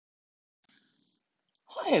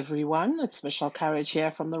Hi everyone, it's Michelle Courage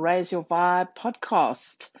here from the Raise Your Vibe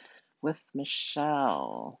podcast with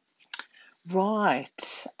Michelle.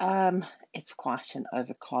 Right, it's quite an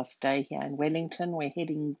overcast day here in Wellington. We're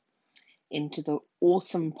heading into the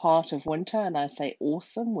awesome part of winter, and I say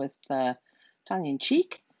awesome with tongue in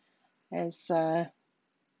cheek, as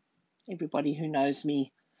everybody who knows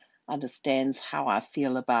me understands how I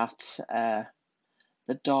feel about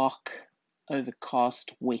the dark,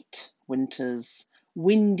 overcast, wet winters,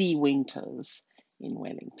 windy winters in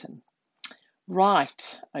Wellington.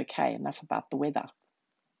 Right, okay, enough about the weather.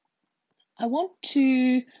 I want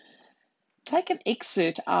to take an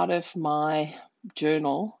excerpt out of my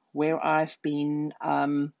journal where I've been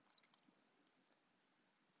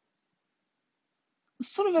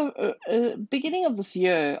sort of a beginning of this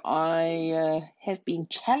year, I have been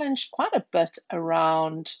challenged quite a bit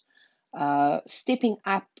around stepping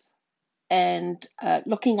up and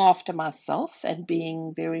looking after myself and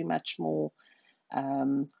being very much more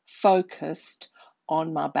focused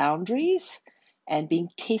on my boundaries and being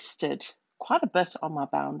tested quite a bit on my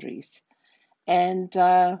boundaries. And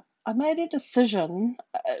I made a decision,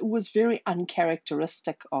 it was very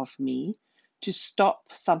uncharacteristic of me to stop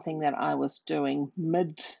something that I was doing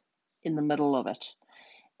in the middle of it.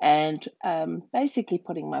 And basically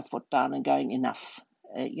putting my foot down and going, enough,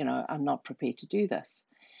 I'm not prepared to do this.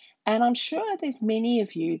 And I'm sure there's many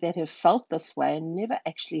of you that have felt this way and never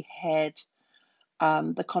actually had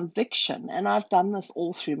the conviction, and I've done this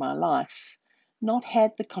all through my life, not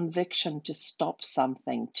had the conviction to stop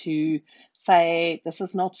something, to say, this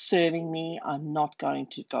is not serving me, I'm not going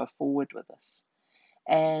to go forward with this.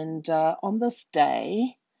 And on this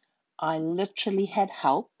day, I literally had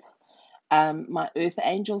help. My earth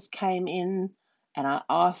angels came in, and I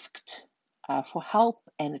asked for help,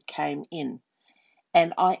 and it came in.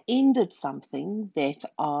 And I ended something that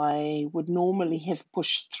I would normally have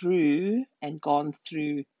pushed through and gone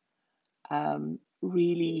through,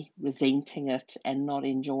 really resenting it and not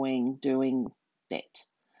enjoying doing that.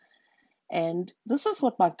 And this is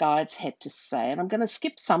what my guides had to say. And I'm going to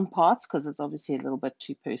skip some parts because it's obviously a little bit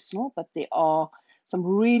too personal, but there are some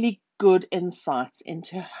really good insights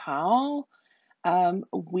into how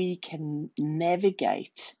we can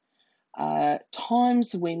navigate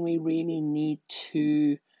times when we really need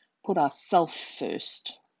to put ourselves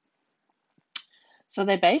first. So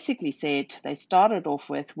they basically said, they started off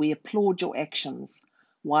with, we applaud your actions.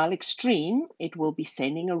 While extreme, it will be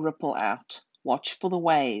sending a ripple out. Watch for the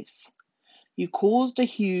waves. You caused a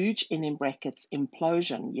huge, in brackets,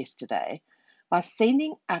 implosion yesterday by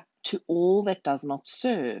sending up to all that does not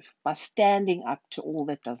serve, by standing up to all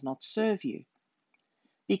that does not serve you.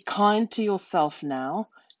 Be kind to yourself now.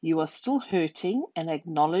 You are still hurting, and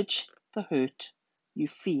acknowledge the hurt you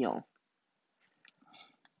feel.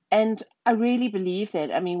 And I really believe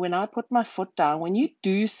that. I mean, when I put my foot down, when you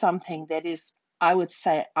do something that is, I would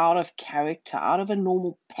say, out of character, out of a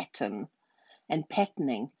normal pattern and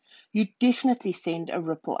patterning, you definitely send a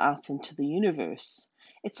ripple out into the universe.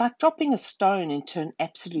 It's like dropping a stone into an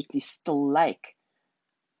absolutely still lake.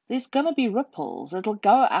 There's going to be ripples. It'll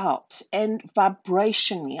go out. And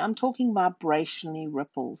vibrationally, I'm talking vibrationally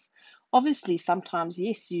ripples. Obviously, sometimes,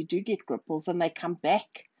 yes, you do get ripples and they come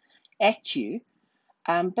back at you.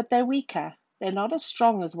 But they're weaker. They're not as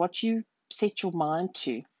strong as what you set your mind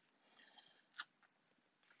to.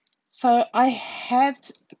 So I had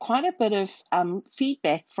quite a bit of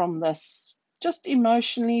feedback from this, just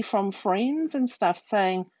emotionally from friends and stuff,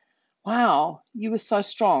 saying, wow, you were so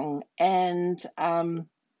strong. And,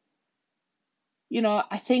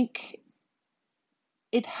 I think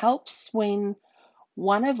it helps when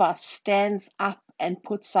one of us stands up and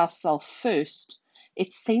puts ourselves first.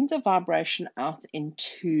 It sends a vibration out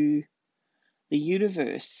into the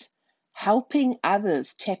universe, helping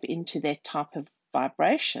others tap into that type of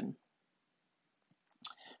vibration.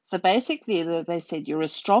 So basically, they said, you're a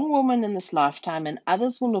strong woman in this lifetime, and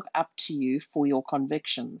others will look up to you for your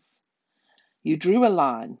convictions. You drew a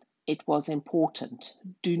line. It was important.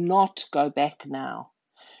 Do not go back now.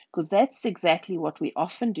 Because that's exactly what we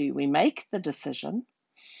often do. We make the decision,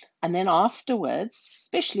 and then afterwards,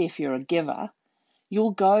 especially if you're a giver,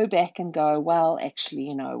 you'll go back and go, well, actually,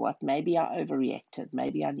 you know what, maybe I overreacted.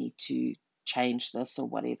 Maybe I need to change this or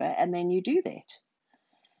whatever. And then you do that.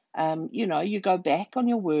 You go back on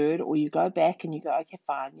your word, or you go back and you go, okay,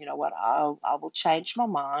 fine, you know what, I will change my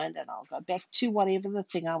mind and I'll go back to whatever the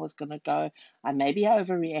thing I was going to go. Maybe I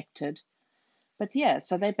overreacted. But yeah,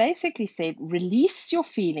 so they basically said, release your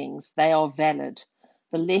feelings. They are valid.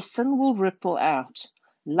 The lesson will ripple out.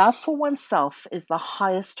 Love for oneself is the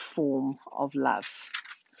highest form of love.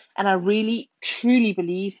 And I really, truly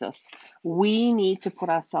believe this. We need to put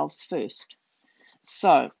ourselves first.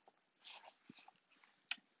 So,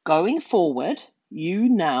 going forward, you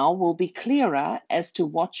now will be clearer as to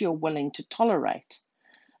what you're willing to tolerate.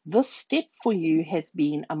 This step for you has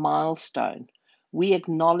been a milestone. We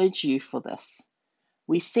acknowledge you for this.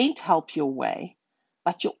 We sent help your way,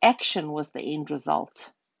 but your action was the end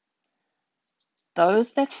result.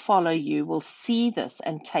 Those that follow you will see this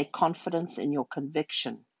and take confidence in your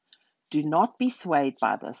conviction. Do not be swayed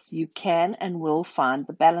by this. You can and will find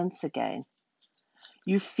the balance again.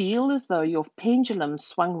 You feel as though your pendulum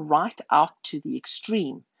swung right out to the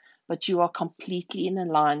extreme, but you are completely in the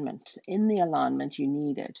alignment you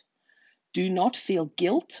needed. Do not feel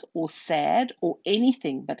guilt or sad or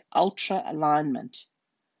anything but ultra alignment.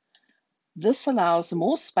 This allows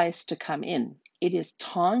more space to come in. It is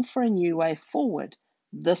time for a new way forward.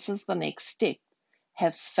 This is the next step.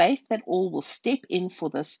 Have faith that all will step in for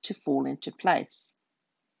this to fall into place.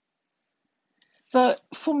 So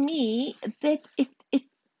for me, that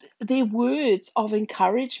their words of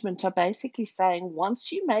encouragement are basically saying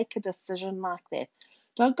once you make a decision like that,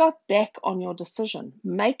 don't go back on your decision.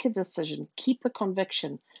 Make a decision, keep the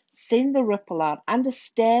conviction, send the ripple out.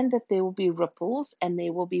 Understand that there will be ripples and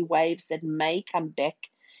there will be waves that may come back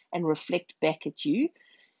and reflect back at you.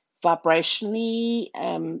 Vibrationally,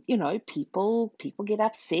 people get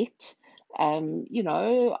upset.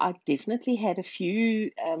 I definitely had a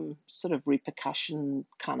few sort of repercussion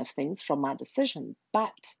kind of things from my decision,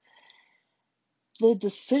 but the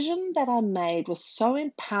decision that I made was so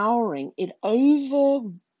empowering. It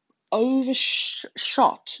overshot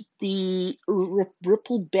the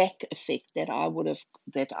ripple back effect that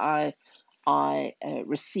I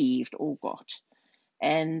received or got,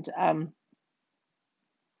 and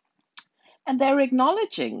they're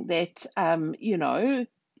acknowledging that the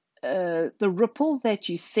ripple that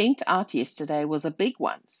you sent out yesterday was a big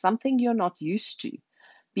one, something you're not used to.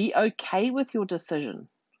 Be okay with your decision.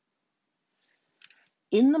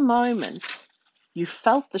 In the moment, you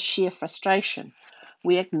felt the sheer frustration.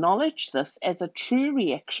 We acknowledge this as a true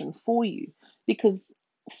reaction for you because,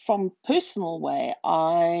 from personal way,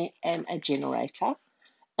 I am a generator,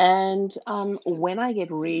 and when I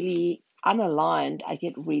get really unaligned, I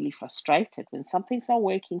get really frustrated. When something's not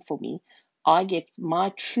working for me, I get my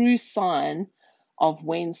true sign of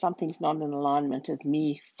when something's not in alignment is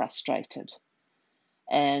me frustrated.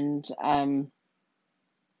 And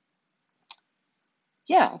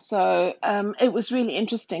so it was really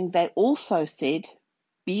interesting. They also said,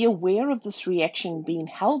 be aware of this reaction being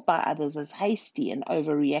held by others as hasty and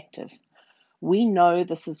overreactive. We know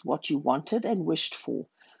this is what you wanted and wished for.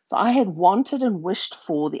 So I had wanted and wished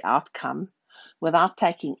for the outcome without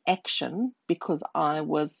taking action because I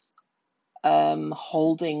was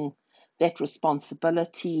holding that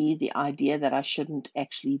responsibility, the idea that I shouldn't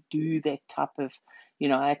actually do that type of,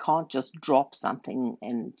 I can't just drop something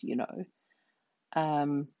and,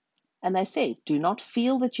 and they say, do not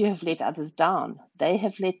feel that you have let others down. They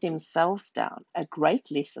have let themselves down. A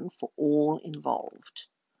great lesson for all involved.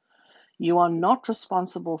 You are not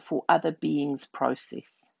responsible for other beings'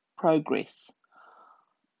 progress.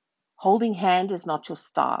 Holding hand is not your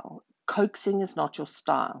style. Coaxing is not your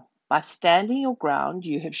style. By standing your ground,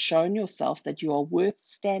 you have shown yourself that you are worth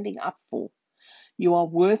standing up for. You are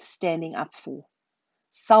worth standing up for.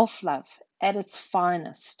 Self-love at its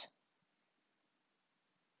finest.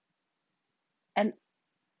 And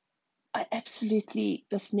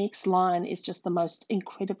this next line is just the most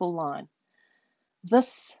incredible line.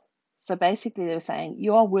 So basically they were saying,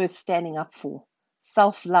 you are worth standing up for.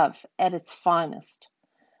 Self-love at its finest.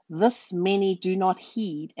 This many do not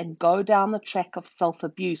heed and go down the track of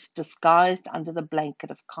self-abuse disguised under the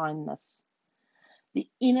blanket of kindness. The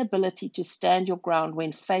inability to stand your ground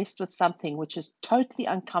when faced with something which is totally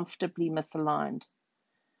uncomfortably misaligned.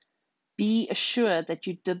 Be assured that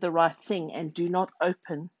you did the right thing and do not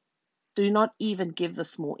even give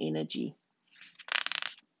this more energy.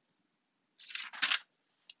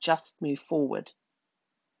 Just move forward.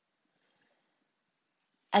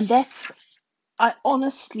 And I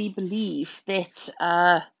honestly believe that,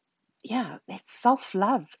 that's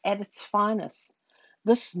self-love at its finest.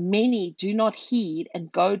 This many do not heed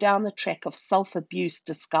and go down the track of self-abuse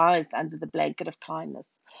disguised under the blanket of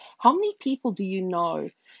kindness. How many people do you know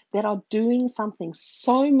that are doing something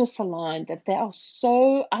so misaligned that they are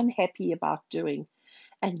so unhappy about doing,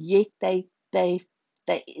 and yet they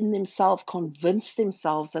in themselves convince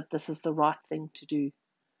themselves that this is the right thing to do?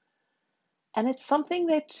 And it's something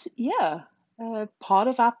that, part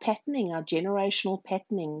of our patterning, our generational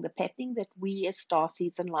patterning, the patterning that we as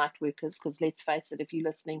starseeds and light workers, because let's face it, if you're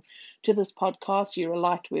listening to this podcast, you're a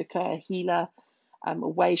light worker, a healer, a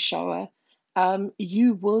way shower,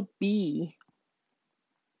 you would be,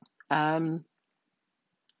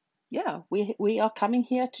 we are coming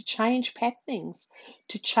here to change patternings,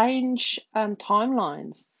 to change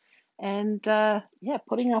timelines. And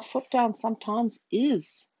putting our foot down sometimes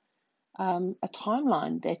is a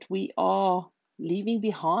timeline that we are leaving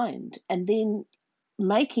behind, and then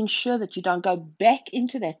making sure that you don't go back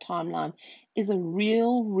into that timeline is a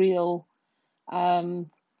real um,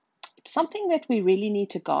 something that we really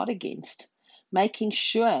need to guard against. Making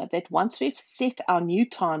sure that once we've set our new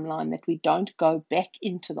timeline, that we don't go back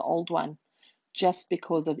into the old one just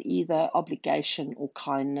because of either obligation or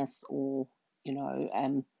kindness or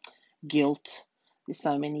guilt. There's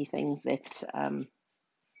so many things that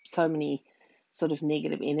so many sort of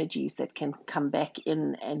negative energies that can come back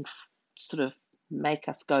in and sort of make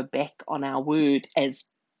us go back on our word, as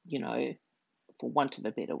for want of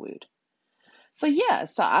a better word. So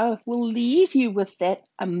I will leave you with that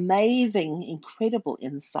amazing, incredible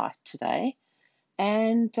insight today.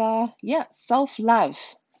 And self-love.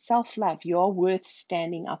 Self-love. You are worth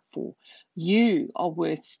standing up for. You are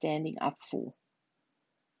worth standing up for.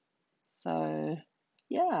 So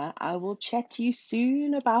I will chat to you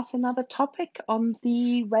soon about another topic on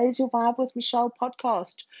the Raise Your Vibe with Michelle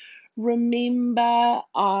podcast. Remember,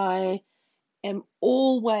 I am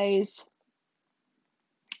always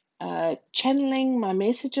channeling my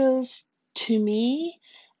messages to me,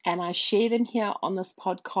 and I share them here on this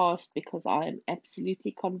podcast because I am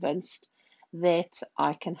absolutely convinced that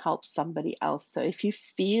I can help somebody else. So if you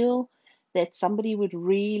feel that somebody would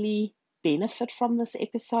really benefit from this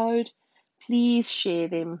episode, please share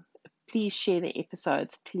them. Please share the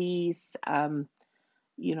episodes. Please, write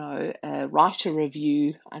a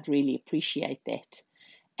review. I'd really appreciate that.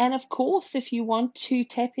 And of course, if you want to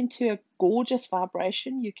tap into a gorgeous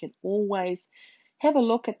vibration, you can always have a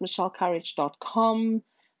look at michellecourage.com.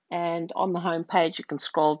 And on the homepage, you can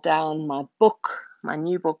scroll down my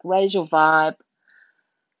new book, Raise Your Vibe,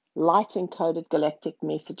 Light Encoded Galactic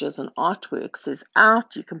Messages and Artworks is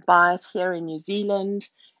out. You can buy it here in New Zealand.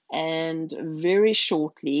 And very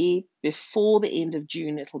shortly, before the end of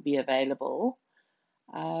June, it'll be available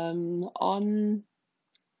on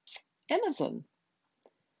Amazon.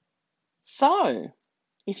 So,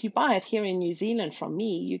 if you buy it here in New Zealand from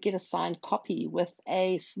me, you get a signed copy with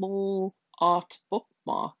a small art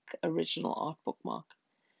bookmark, original art bookmark.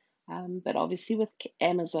 But obviously with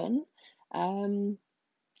Amazon, they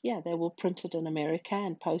will print it in America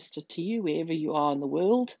and post it to you wherever you are in the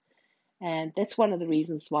world. And that's one of the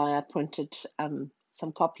reasons why I printed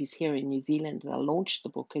some copies here in New Zealand. And I launched the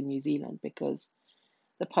book in New Zealand because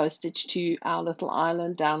the postage to our little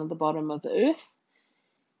island down at the bottom of the earth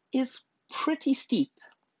is pretty steep.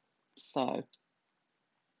 So,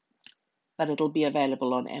 but it'll be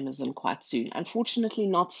available on Amazon quite soon. Unfortunately,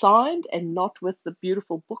 not signed and not with the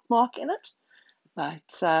beautiful bookmark in it.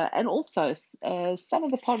 But and also some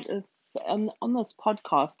of the on this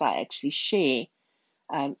podcast, I actually share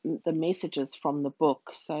the messages from the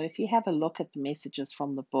book. So if you have a look at the messages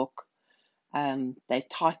from the book, they're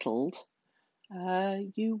titled.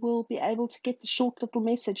 You will be able to get the short little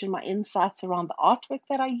message and my insights around the artwork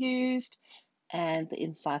that I used, and the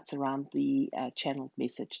insights around the channeled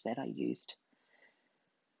message that I used.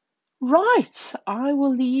 Right, I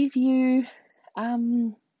will leave you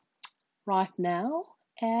right now,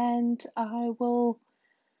 and I will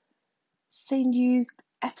send you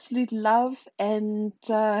absolute love and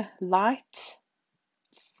light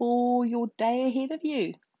for your day ahead of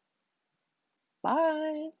you.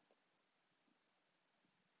 Bye.